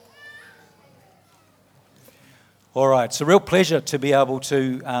All right, it's a real pleasure to be able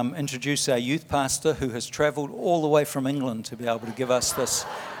to introduce our youth pastor who has travelled all the way from England to be able to give us this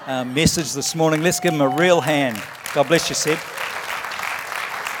message this morning. Let's give him a real hand. God bless you, Seb.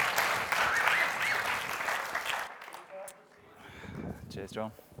 Cheers,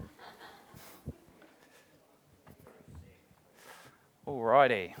 John. All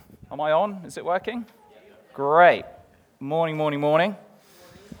righty. Am I on? Is it working? Great. Morning.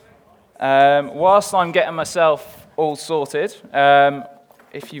 Whilst I'm getting myself all sorted,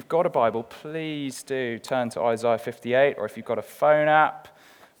 if you've got a Bible, please do turn to Isaiah 58, or if you've got a phone app,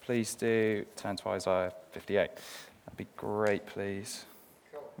 please do turn to Isaiah 58. That'd be great, please.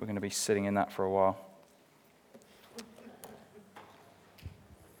 We're going to be sitting in that for a while.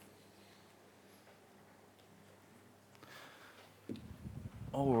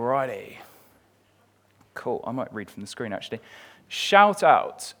 Alrighty. Cool. I might read from the screen, actually. Shout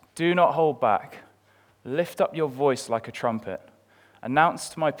out, do not hold back. Lift up your voice like a trumpet. Announce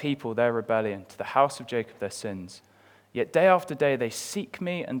to my people their rebellion, to the house of Jacob their sins. Yet day after day they seek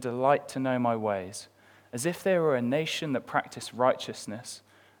me and delight to know my ways, as if they were a nation that practiced righteousness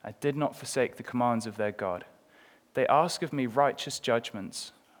and did not forsake the commands of their God. They ask of me righteous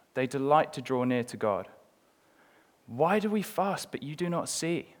judgments. They delight to draw near to God. Why do we fast, but you do not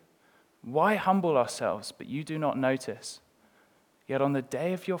see? Why humble ourselves, but you do not notice? Yet on the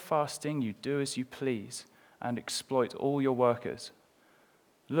day of your fasting, you do as you please and exploit all your workers.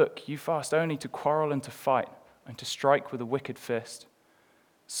 Look, you fast only to quarrel and to fight and to strike with a wicked fist.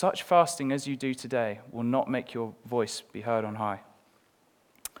 Such fasting as you do today will not make your voice be heard on high.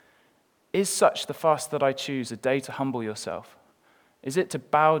 Is such the fast that I choose, a day to humble yourself? Is it to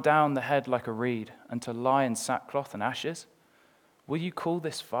bow down the head like a reed and to lie in sackcloth and ashes? Will you call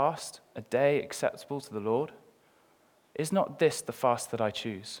this fast a day acceptable to the Lord? Is not this the fast that I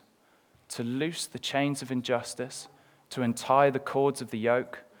choose? To loose the chains of injustice, to untie the cords of the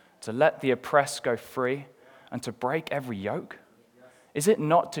yoke, to let the oppressed go free, and to break every yoke? Is it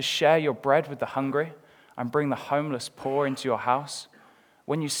not to share your bread with the hungry and bring the homeless poor into your house?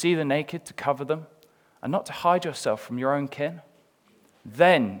 When you see the naked, to cover them, and not to hide yourself from your own kin?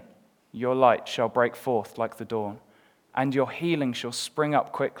 Then your light shall break forth like the dawn, and your healing shall spring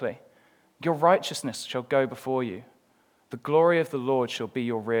up quickly. Your righteousness shall go before you. The glory of the Lord shall be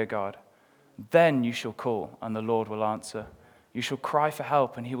your rear guard. Then you shall call, and the Lord will answer. You shall cry for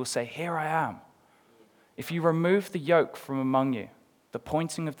help, and he will say, Here I am. If you remove the yoke from among you, the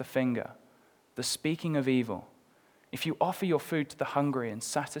pointing of the finger, the speaking of evil, if you offer your food to the hungry and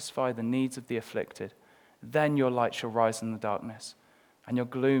satisfy the needs of the afflicted, then your light shall rise in the darkness, and your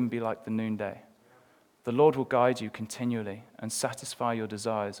gloom be like the noonday. The Lord will guide you continually and satisfy your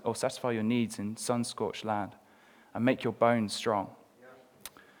desires, or satisfy your needs in sun-scorched land, and make your bones strong.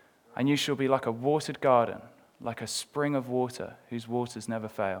 And you shall be like a watered garden, like a spring of water whose waters never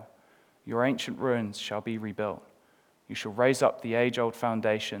fail. Your ancient ruins shall be rebuilt. You shall raise up the age-old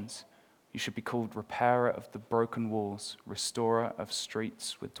foundations. You shall be called repairer of the broken walls, restorer of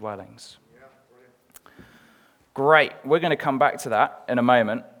streets with dwellings. Great. We're going to come back to that in a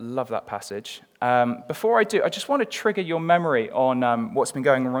moment. Love that passage. Before I do, I just want to trigger your memory on what's been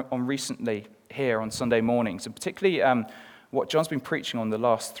going on recently here on Sunday mornings, and particularly what John's been preaching on the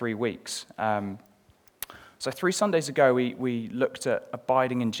last 3 weeks. So 3 Sundays ago, we looked at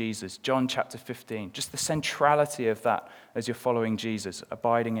abiding in Jesus, John chapter 15, just the centrality of that as you're following Jesus,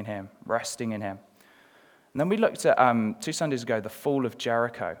 abiding in him, resting in him. And then we looked at, 2 Sundays ago, the fall of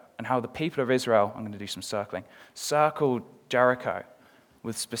Jericho and how the people of Israel, I'm going to do some circling, circled Jericho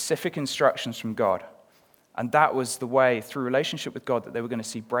with specific instructions from God. And that was the way, through relationship with God, that they were going to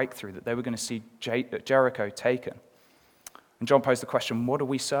see breakthrough, that they were going to see Jericho taken. And John posed the question, what are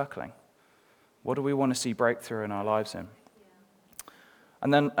we circling? What do we want to see breakthrough in our lives in?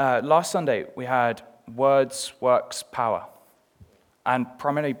 And then last Sunday, we had words, works, power. And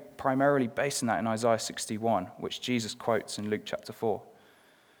primarily based on that in Isaiah 61, which Jesus quotes in Luke chapter 4.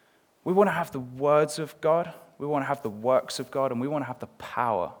 We want to have the words of God, we want to have the works of God, and we want to have the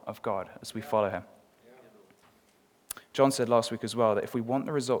power of God as we follow him. John said last week as well that if we want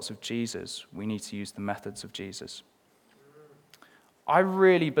the results of Jesus, we need to use the methods of Jesus. I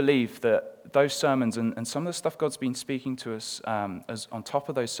really believe that those sermons and some of the stuff God's been speaking to us as on top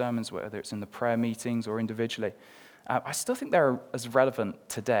of those sermons, whether it's in the prayer meetings or individually, I still think they're as relevant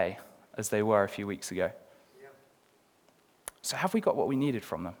today as they were a few weeks ago. So have we got what we needed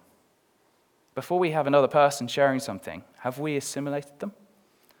from them? Before we have another person sharing something, have we assimilated them?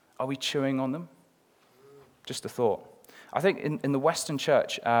 Are we chewing on them? Just a thought. I think in the Western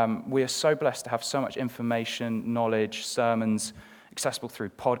church, we are so blessed to have so much information, knowledge, sermons, accessible through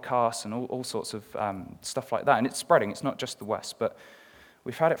podcasts and all sorts of stuff like that. And it's spreading. It's not just the West, but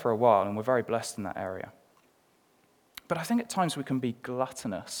we've had it for a while, and we're very blessed in that area. But I think at times we can be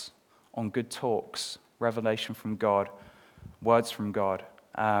gluttonous on good talks, revelation from God, words from God,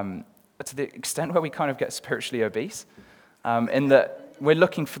 to the extent where we kind of get spiritually obese, in that we're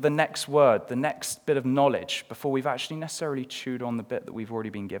looking for the next word, the next bit of knowledge, before we've actually necessarily chewed on the bit that we've already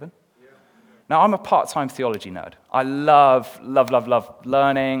been given. Now, I'm a part-time theology nerd. I love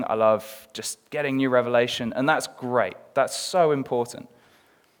learning. I love just getting new revelation, and that's great. That's so important.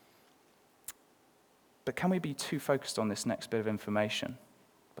 But can we be too focused on this next bit of information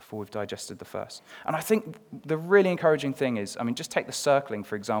before we've digested the first? And I think the really encouraging thing is, just take the circling,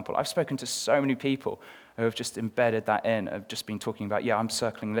 for example. I've spoken to so many people who have just embedded that in, have just been talking about, I'm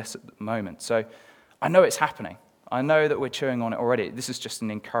circling this at the moment. So I know it's happening. I know that we're chewing on it already. This is just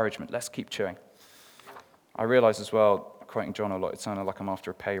an encouragement. Let's keep chewing. I realize as well, quoting John a lot, it sounded like I'm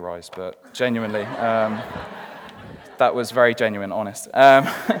after a pay rise, but genuinely, that was very genuine, honest.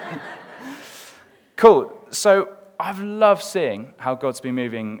 Cool. So I've loved seeing how God's been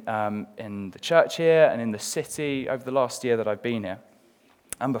moving in the church here and in the city over the last year that I've been here,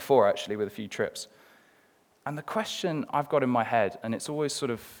 and before actually with a few trips. And the question I've got in my head, and it's always sort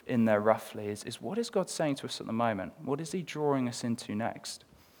of in there roughly, is what is God saying to us at the moment? What is he drawing us into next?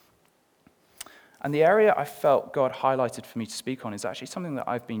 And the area I felt God highlighted for me to speak on is actually something that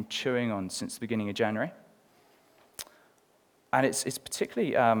I've been chewing on since the beginning of January. And it's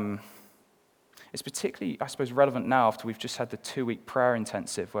particularly, I suppose, relevant now after we've just had the 2-week prayer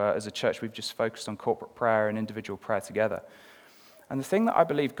intensive, where as a church we've just focused on corporate prayer and individual prayer together. And the thing that I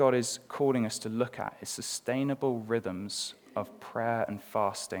believe God is calling us to look at is sustainable rhythms of prayer and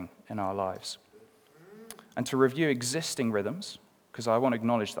fasting in our lives. And to review existing rhythms, because I want to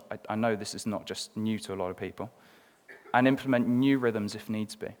acknowledge that I know this is not just new to a lot of people, and implement new rhythms if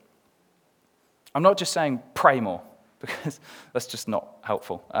needs be. I'm not just saying pray more, because that's just not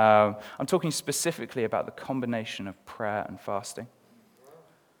helpful. I'm talking specifically about the combination of prayer and fasting.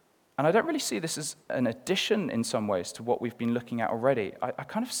 And I don't really see this as an addition in some ways to what we've been looking at already. I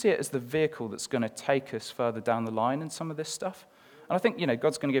kind of see it as the vehicle that's going to take us further down the line in some of this stuff. And I think,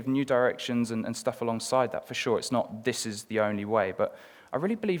 God's going to give new directions and stuff alongside that for sure. It's not this is the only way, but I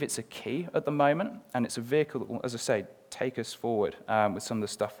really believe it's a key at the moment, and it's a vehicle that will, as I say, take us forward with some of the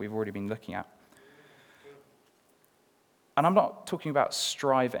stuff we've already been looking at. And I'm not talking about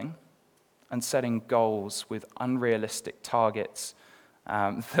striving and setting goals with unrealistic targets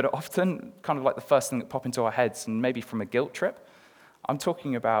that are often kind of like the first thing that pop into our heads, and maybe from a guilt trip. I'm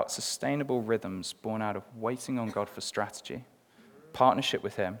talking about sustainable rhythms born out of waiting on God for strategy, partnership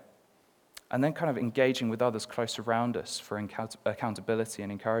with him, and then kind of engaging with others close around us for accountability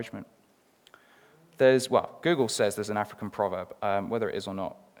and encouragement. Google says there's an African proverb, whether it is or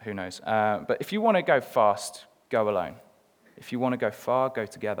not, who knows. But if you want to go fast, go alone. If you want to go far, go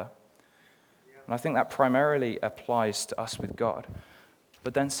together. And I think that primarily applies to us with God.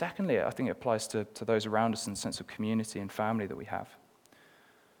 But then secondly, I think it applies to those around us in the sense of community and family that we have.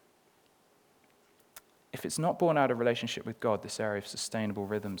 If it's not born out of relationship with God, this area of sustainable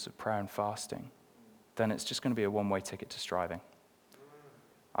rhythms of prayer and fasting, then it's just going to be a one-way ticket to striving.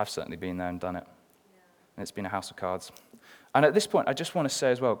 I've certainly been there and done it. And it's been a house of cards. And at this point, I just want to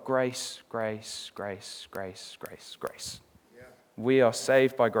say as well, grace, grace, grace, grace, grace, grace. Yeah. We are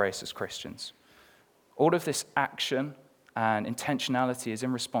saved by grace as Christians. All of this action and intentionality is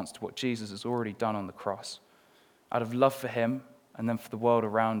in response to what Jesus has already done on the cross, out of love for him and then for the world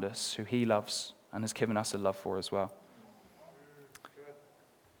around us, who he loves and has given us a love for as well.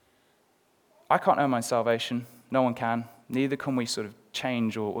 I can't earn my salvation. No one can. Neither can we sort of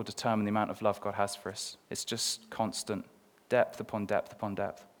change or determine the amount of love God has for us. It's just constant, depth upon depth upon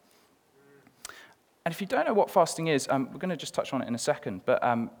depth. And if you don't know what fasting is, we're going to just touch on it in a second, but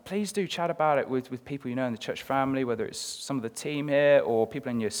please do chat about it with people you know in the church family, whether it's some of the team here or people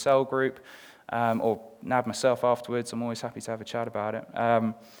in your cell group, or nab myself afterwards. I'm always happy to have a chat about it.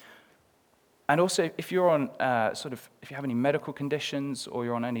 And also, if you're on if you have any medical conditions or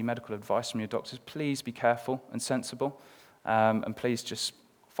you're on any medical advice from your doctors, please be careful and sensible, and please just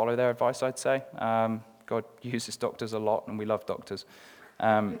follow their advice, I'd say. God uses doctors a lot, and we love doctors.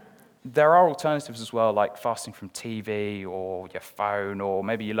 There are alternatives as well, like fasting from TV or your phone, or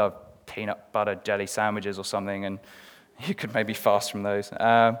maybe you love peanut butter jelly sandwiches or something, and you could maybe fast from those.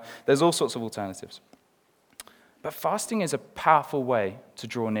 There's all sorts of alternatives. But fasting is a powerful way to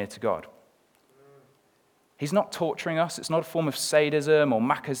draw near to God. He's not torturing us. It's not a form of sadism or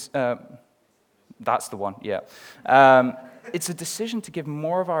that's the one, yeah. It's a decision to give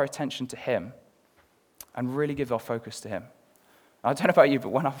more of our attention to him and really give our focus to him. I don't know about you, but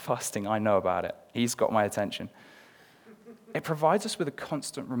when I'm fasting, I know about it. He's got my attention. It provides us with a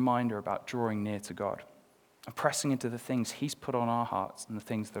constant reminder about drawing near to God and pressing into the things he's put on our hearts and the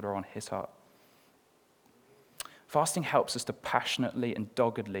things that are on his heart. Fasting helps us to passionately and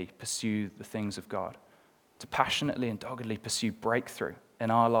doggedly pursue the things of God, to passionately and doggedly pursue breakthrough in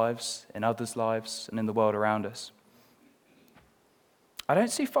our lives, in others' lives, and in the world around us. I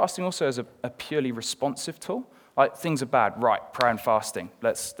don't see fasting also as a purely responsive tool. Like, things are bad, right, prayer and fasting,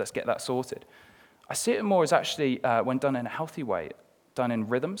 let's get that sorted. I see it more as actually, when done in a healthy way, done in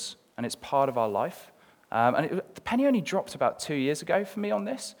rhythms, and it's part of our life. The penny only dropped about 2 years ago for me on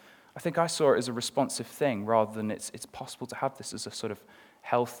this. I think I saw it as a responsive thing rather than it's possible to have this as a sort of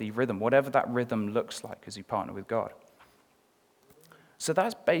healthy rhythm, whatever that rhythm looks like as you partner with God. So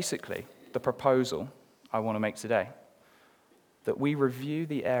that's basically the proposal I want to make today, that we review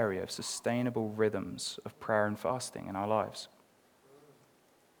the area of sustainable rhythms of prayer and fasting in our lives.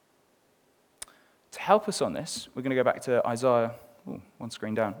 To help us on this, we're going to go back to Isaiah, one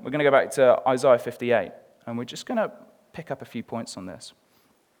screen down. We're going to go back to Isaiah 58, and we're just going to pick up a few points on this.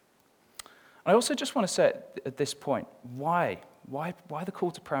 I also just want to say at this point, why the call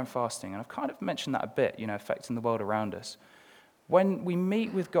to prayer and fasting? And I've kind of mentioned that a bit, affecting the world around us. When we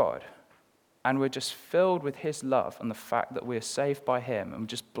meet with God and we're just filled with his love and the fact that we're saved by him and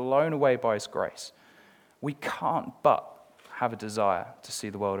just blown away by his grace, we can't but have a desire to see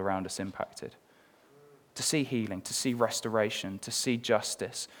the world around us impacted, to see healing, to see restoration, to see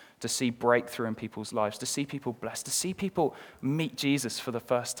justice, to see breakthrough in people's lives, to see people blessed, to see people meet Jesus for the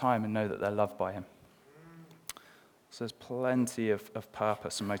first time and know that they're loved by him. So there's plenty of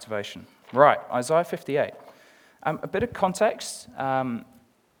purpose and motivation. Right, Isaiah 58. A bit of context.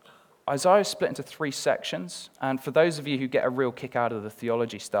 Isaiah is split into 3 sections, and for those of you who get a real kick out of the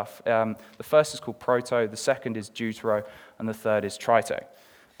theology stuff, the first is called Proto, the second is Deutero, and the third is Trito.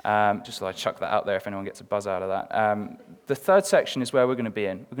 Just so I chuck that out there if anyone gets a buzz out of that. The third section is where we're going to be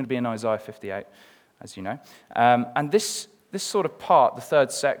in. We're going to be in Isaiah 58, as you know. And this sort of part, the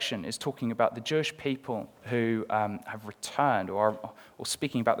third section, is talking about the Jewish people who have returned, or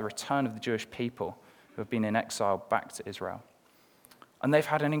speaking about the return of the Jewish people who have been in exile back to Israel. And they've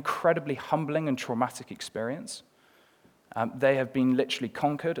had an incredibly humbling and traumatic experience. They have been literally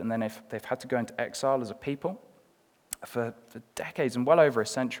conquered, and then they've had to go into exile as a people for decades and well over a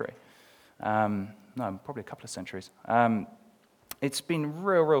century. No, probably a couple of centuries. It's been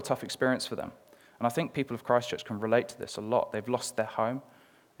a real tough experience for them. And I think people of Christchurch can relate to this a lot. They've lost their home.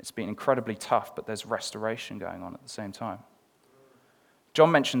 It's been incredibly tough, but there's restoration going on at the same time.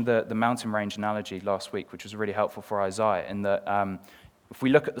 John mentioned the mountain range analogy last week, which was really helpful for Isaiah, in that if we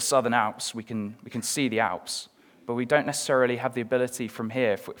look at the Southern Alps, we can see the Alps, but we don't necessarily have the ability from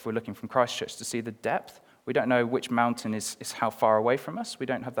here, if we're looking from Christchurch, to see the depth. We don't know which mountain is how far away from us. We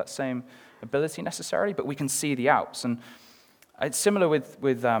don't have that same ability necessarily, but we can see the Alps. And it's similar with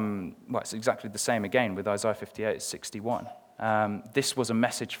it's exactly the same again with Isaiah 58, 61. This was a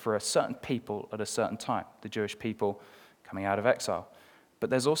message for a certain people at a certain time, the Jewish people coming out of exile. But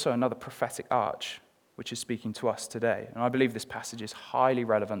there's also another prophetic arch which is speaking to us today. And I believe this passage is highly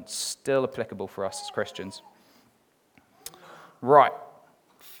relevant, still applicable for us as Christians. Right,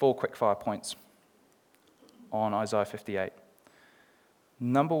 4 quick-fire points on Isaiah 58.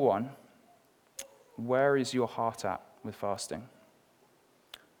 Number 1, where is your heart at with fasting?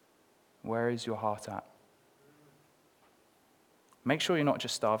 Where is your heart at? Make sure you're not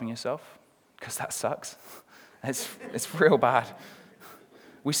just starving yourself, because that sucks. It's real bad.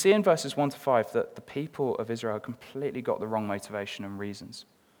 We see in verses 1 to 5 that the people of Israel completely got the wrong motivation and reasons.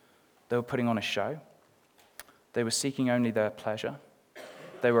 They were putting on a show. They were seeking only their pleasure.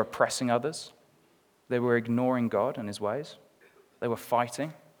 They were oppressing others. They were ignoring God and his ways. They were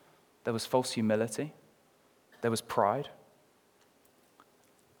fighting. There was false humility. There was pride.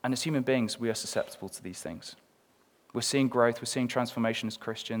 And as human beings, we are susceptible to these things. We're seeing growth. We're seeing transformation as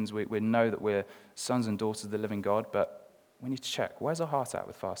Christians. We know that we're sons and daughters of the living God, but we need to check, where's our heart at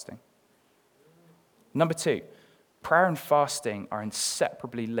with fasting? Number 2, prayer and fasting are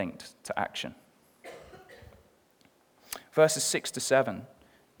inseparably linked to action. Verses 6 to 7,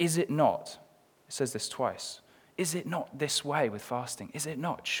 is it not? It says this twice. Is it not this way with fasting? Is it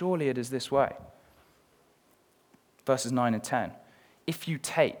not? Surely it is this way. Verses 9 and 10, if you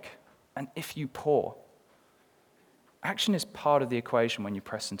take and if you pour. Action is part of the equation when you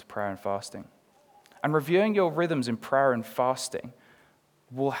press into prayer and fasting. And reviewing your rhythms in prayer and fasting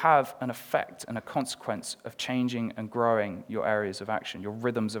will have an effect and a consequence of changing and growing your areas of action, your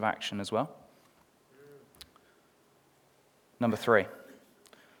rhythms of action as well. Number 3,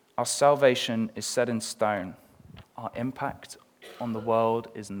 our salvation is set in stone. Our impact on the world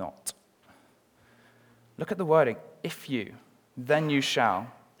is not. Look at the wording. If you, then you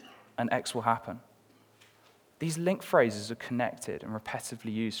shall, and X will happen. These link phrases are connected and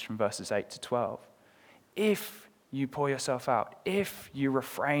repetitively used from verses 8 to 12. If you pour yourself out, if you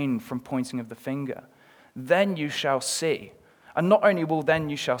refrain from pointing of the finger, then you shall see. And not only will then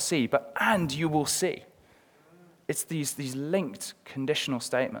you shall see, but and you will see. It's these linked conditional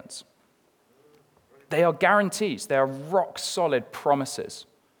statements. They are guarantees. They are rock-solid promises.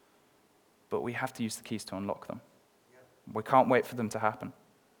 But we have to use the keys to unlock them. We can't wait for them to happen.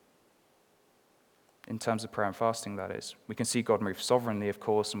 In terms of prayer and fasting, that is. We can see God move sovereignly, of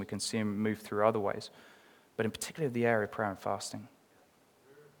course, and we can see him move through other ways. But in particular, the area of prayer and fasting.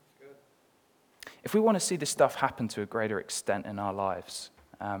 If we want to see this stuff happen to a greater extent in our lives,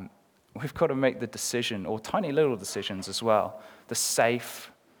 we've got to make the decision, or tiny little decisions as well, the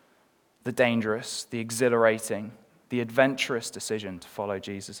safe, the dangerous, the exhilarating, the adventurous decision to follow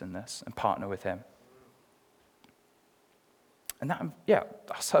Jesus in this and partner with him. And that,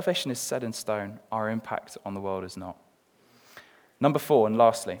 our salvation is set in stone. Our impact on the world is not. Number 4, and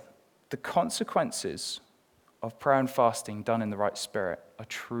lastly, the consequences of prayer and fasting done in the right spirit are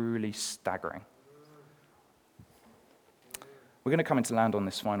truly staggering. We're going to come into land on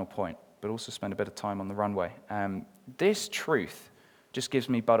this final point, but also spend a bit of time on the runway. This truth just gives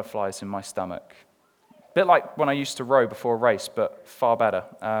me butterflies in my stomach. A bit like when I used to row before a race, but far better.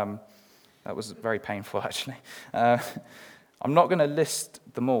 That was very painful, actually. I'm not going to list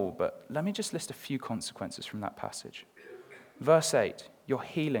them all, but let me just list a few consequences from that passage. Verse 8, your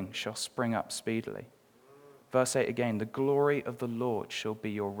healing shall spring up speedily. Verse 8 again, the glory of the Lord shall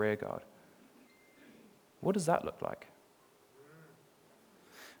be your rearguard. What does that look like?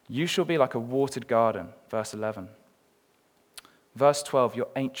 You shall be like a watered garden, verse 11. Verse 12, your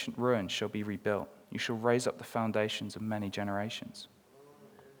ancient ruins shall be rebuilt. You shall raise up the foundations of many generations.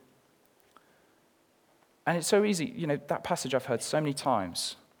 And it's so easy, that passage I've heard so many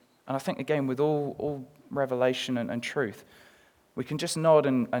times. And I think, again, with all revelation and truth, we can just nod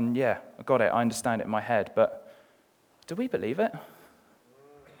and yeah, I got it, I understand it in my head. But do we believe it?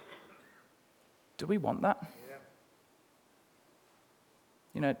 Do we want that?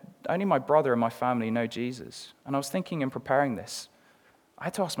 Only my brother and my family know Jesus. And I was thinking in preparing this, I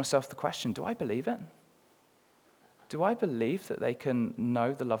had to ask myself the question, do I believe it? Do I believe that they can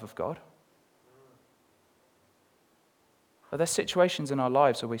know the love of God? Are there situations in our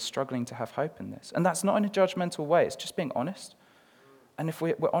lives where we're struggling to have hope in this? And that's not in a judgmental way, it's just being honest. And if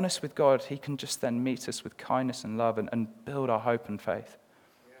we're honest with God, he can just then meet us with kindness and love and build our hope and faith.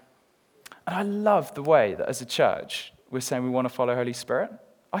 And I love the way that as a church, we're saying we want to follow Holy Spirit.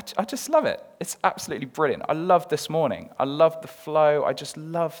 I just love it. It's absolutely brilliant. I love this morning. I love the flow. I just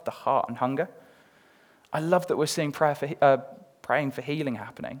love the heart and hunger. I love that we're seeing praying for healing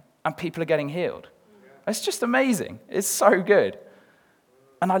happening and people are getting healed. It's just amazing. It's so good.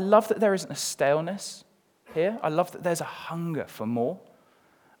 And I love that there isn't a staleness here. I love that there's a hunger for more.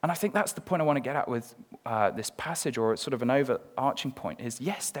 And I think that's the point I want to get at with this passage, or it's sort of an overarching point, is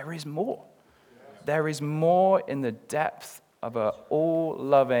yes, there is more. There is more in the depth of an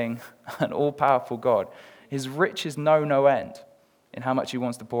all-loving and all-powerful God. His riches know no end in how much he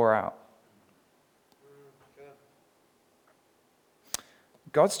wants to pour out.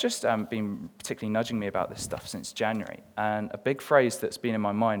 God's just been particularly nudging me about this stuff since January. And a big phrase that's been in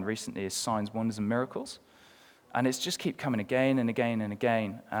my mind recently is signs, wonders, and miracles. And it's just keep coming again and again and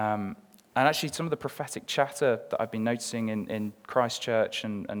again. And actually some of the prophetic chatter that I've been noticing in Christchurch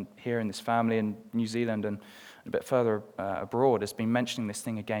and here in this family in New Zealand and a bit further abroad has been mentioning this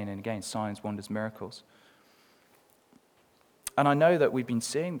thing again and again, signs, wonders, miracles. And I know that we've been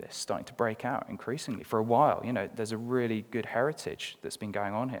seeing this starting to break out increasingly for a while. There's a really good heritage that's been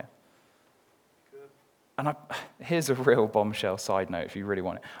going on here. And here's a real bombshell side note if you really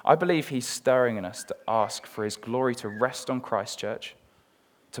want it. I believe he's stirring in us to ask for his glory to rest on Christchurch,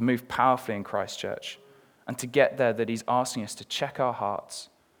 to move powerfully in Christchurch, and to get there that he's asking us to check our hearts,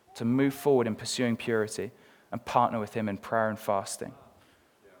 to move forward in pursuing purity and partner with him in prayer and fasting.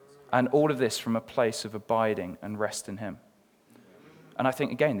 And all of this from a place of abiding and rest in him. And I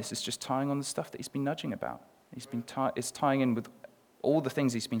think, again, this is just tying on the stuff that he's been nudging about. It's tying in with all the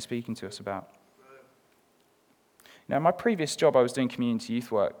things he's been speaking to us about. Now, in my previous job, I was doing community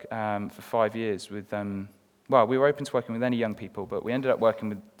youth work for 5 years with, we were open to working with any young people, but we ended up working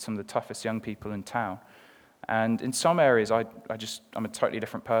with some of the toughest young people in town. And in some areas, I'm a totally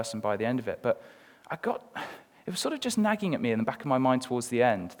different person by the end of it. But it was sort of just nagging at me in the back of my mind towards the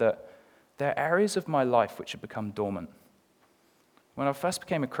end that there are areas of my life which have become dormant. When I first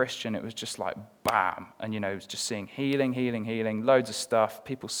became a Christian, it was just like bam. And, it was just seeing healing, loads of stuff,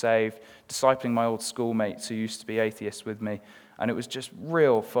 people saved, discipling my old schoolmates who used to be atheists with me. And it was just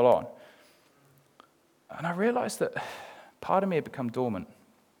real full on. And I realized that part of me had become dormant.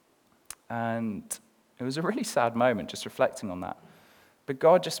 And it was a really sad moment just reflecting on that. But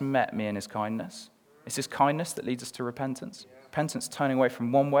God just met me in his kindness. It's his kindness that leads us to repentance. Repentance, turning away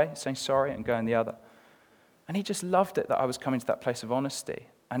from one way, saying sorry, and going the other. And he just loved it that I was coming to that place of honesty.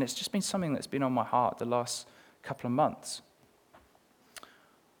 And it's just been something that's been on my heart the last couple of months.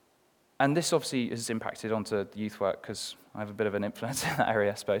 And this obviously has impacted onto the youth work because I have a bit of an influence in that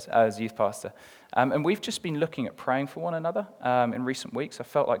area, I suppose, as youth pastor. And we've just been looking at praying for one another in recent weeks. I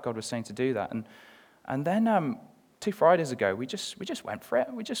felt like God was saying to do that. And then 2 Fridays ago, we just went for it.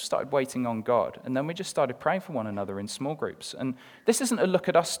 We just started waiting on God. And then we just started praying for one another in small groups. And this isn't a look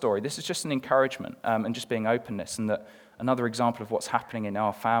at us story. This is just an encouragement and just being openness and that another example of what's happening in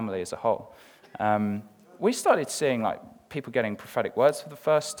our family as a whole. We started seeing people getting prophetic words for the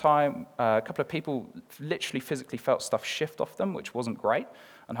first time. A couple of people literally physically felt stuff shift off them, which wasn't great,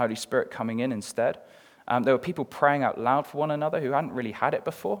 and Holy Spirit coming in instead. There were people praying out loud for one another who hadn't really had it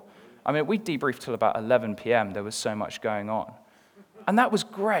before. I mean, we debriefed till about 11 p.m. There was so much going on. And that was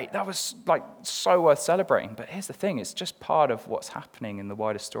great. That was so worth celebrating. But here's the thing. It's just part of what's happening in the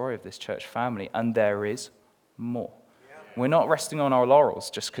wider story of this church family. And there is more. We're not resting on our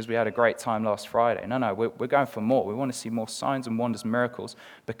laurels just because we had a great time last Friday. No, we're going for more. We want to see more signs and wonders and miracles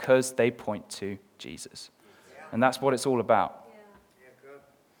because they point to Jesus. And that's what it's all about.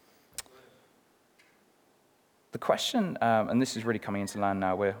 The question, and this is really coming into land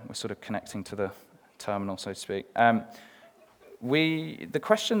now, we're sort of connecting to the terminal, so to speak. The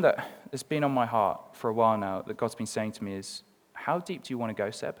question that has been on my heart for a while now, that God's been saying to me is, how deep do you want to go,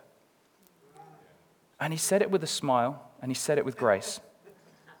 Seb? And he said it with a smile, and he said it with grace.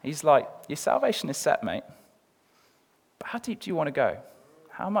 He's like, your salvation is set, mate. But how deep do you want to go?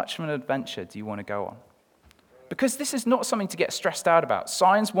 How much of an adventure do you want to go on? Because this is not something to get stressed out about.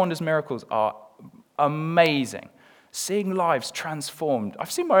 Signs, wonders, miracles are amazing. Seeing lives transformed.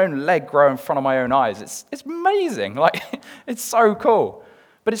 I've seen my own leg grow in front of my own eyes. It's amazing. It's so cool.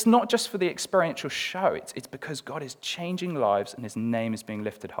 But it's not just for the experiential show. It's because God is changing lives and his name is being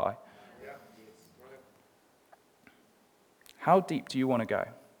lifted high. How deep do you want to go?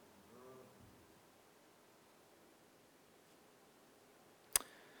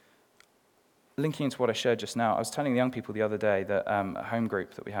 Linking into what I shared just now, I was telling the young people the other day that a home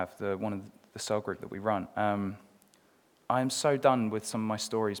group that we have, one of the cell group that we run, I am so done with some of my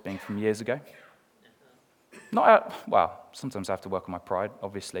stories being from years ago. Sometimes I have to work on my pride,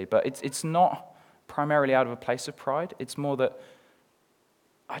 obviously, but it's not primarily out of a place of pride. It's more that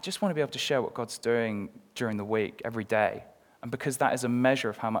I just want to be able to share what God's doing during the week, every day. And because that is a measure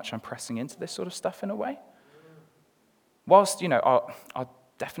of how much I'm pressing into this sort of stuff in a way. Whilst, our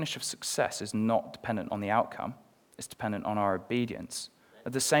definition of success is not dependent on the outcome, it's dependent on our obedience.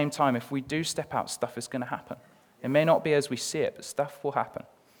 At the same time, if we do step out, stuff is going to happen. It may not be as we see it, but stuff will happen.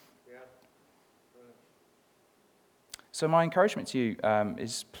 So my encouragement to you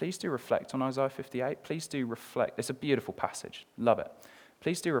is please do reflect on Isaiah 58. Please do reflect. It's a beautiful passage. Love it.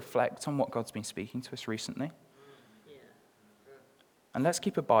 Please do reflect on what God's been speaking to us recently. And let's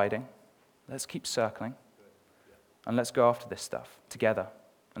keep abiding. Let's keep circling. And let's go after this stuff together.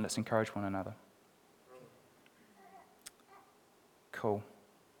 And let's encourage one another. Cool.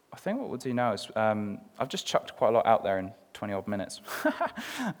 I think what we'll do now is, I've just chucked quite a lot out there in 20-odd minutes.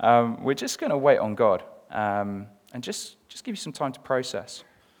 We're just going to wait on God and just give you some time to process.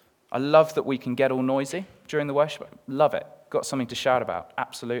 I love that we can get all noisy during the worship. Love it. Got something to shout about.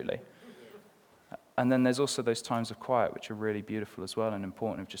 Absolutely. And then there's also those times of quiet, which are really beautiful as well and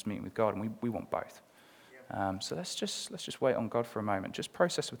important of just meeting with God, and we want both. So let's just wait on God for a moment. Just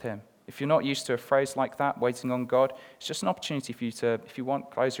process with him. If you're not used to a phrase like that, waiting on God, it's just an opportunity for you to, if you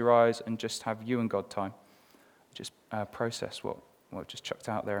want, close your eyes and just have you and God time. Just process what I've just chucked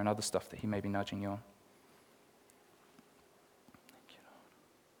out there and other stuff that he may be nudging you on.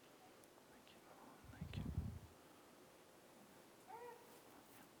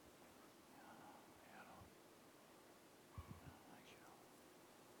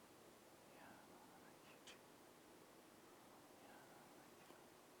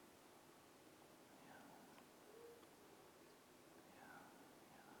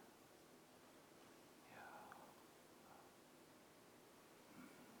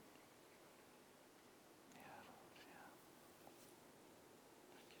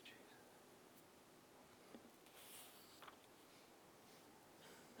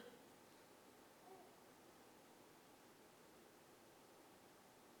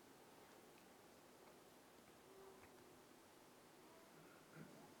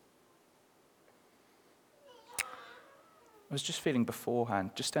 was just feeling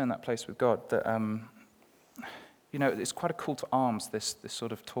beforehand, just staying in that place with God, that, it's quite a call to arms, this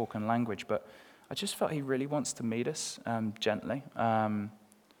sort of talk and language, but I just felt he really wants to meet us gently. And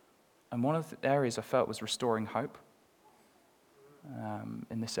one of the areas I felt was restoring hope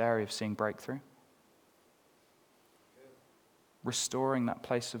in this area of seeing breakthrough. Restoring that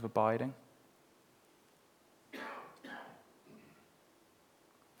place of abiding.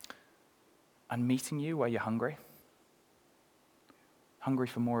 And meeting you where you're hungry. Hungry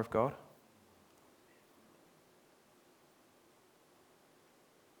for more of God.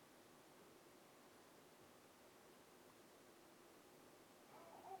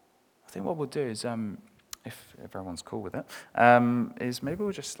 I think what we'll do is, if everyone's cool with it, is maybe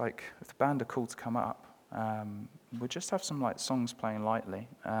we'll just if the band are cool to come up, we'll just have some songs playing lightly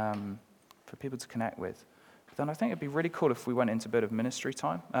for people to connect with. But then I think it'd be really cool if we went into a bit of ministry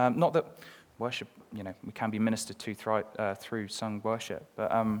time. Not that worship, we can be ministered to through sung worship,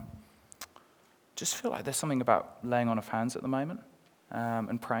 but just feel like there's something about laying on of hands at the moment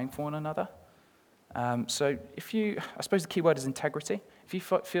and praying for one another. So I suppose the key word is integrity. If you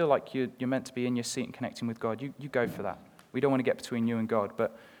feel like you're meant to be in your seat and connecting with God, you go for that. We don't want to get between you and God,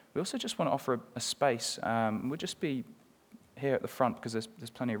 but we also just want to offer a space. We'll just be here at the front because there's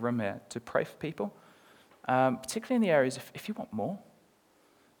plenty of room here to pray for people, particularly in the areas if you want more.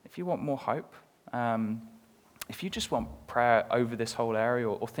 If you want more hope, if you just want prayer over this whole area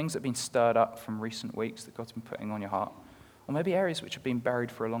or things that have been stirred up from recent weeks that God's been putting on your heart, or maybe areas which have been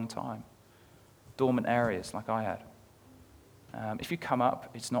buried for a long time, dormant areas like I had. If you come up,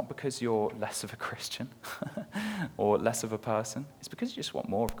 it's not because you're less of a Christian or less of a person. It's because you just want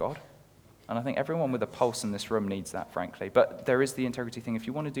more of God. And I think everyone with a pulse in this room needs that, frankly. But there is the integrity thing. If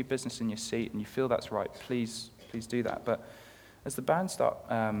you want to do business in your seat and you feel that's right, please do that. But as the band start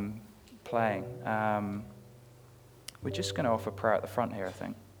playing, we're just going to offer prayer at the front here, I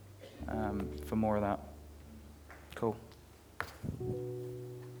think, for more of that. Cool.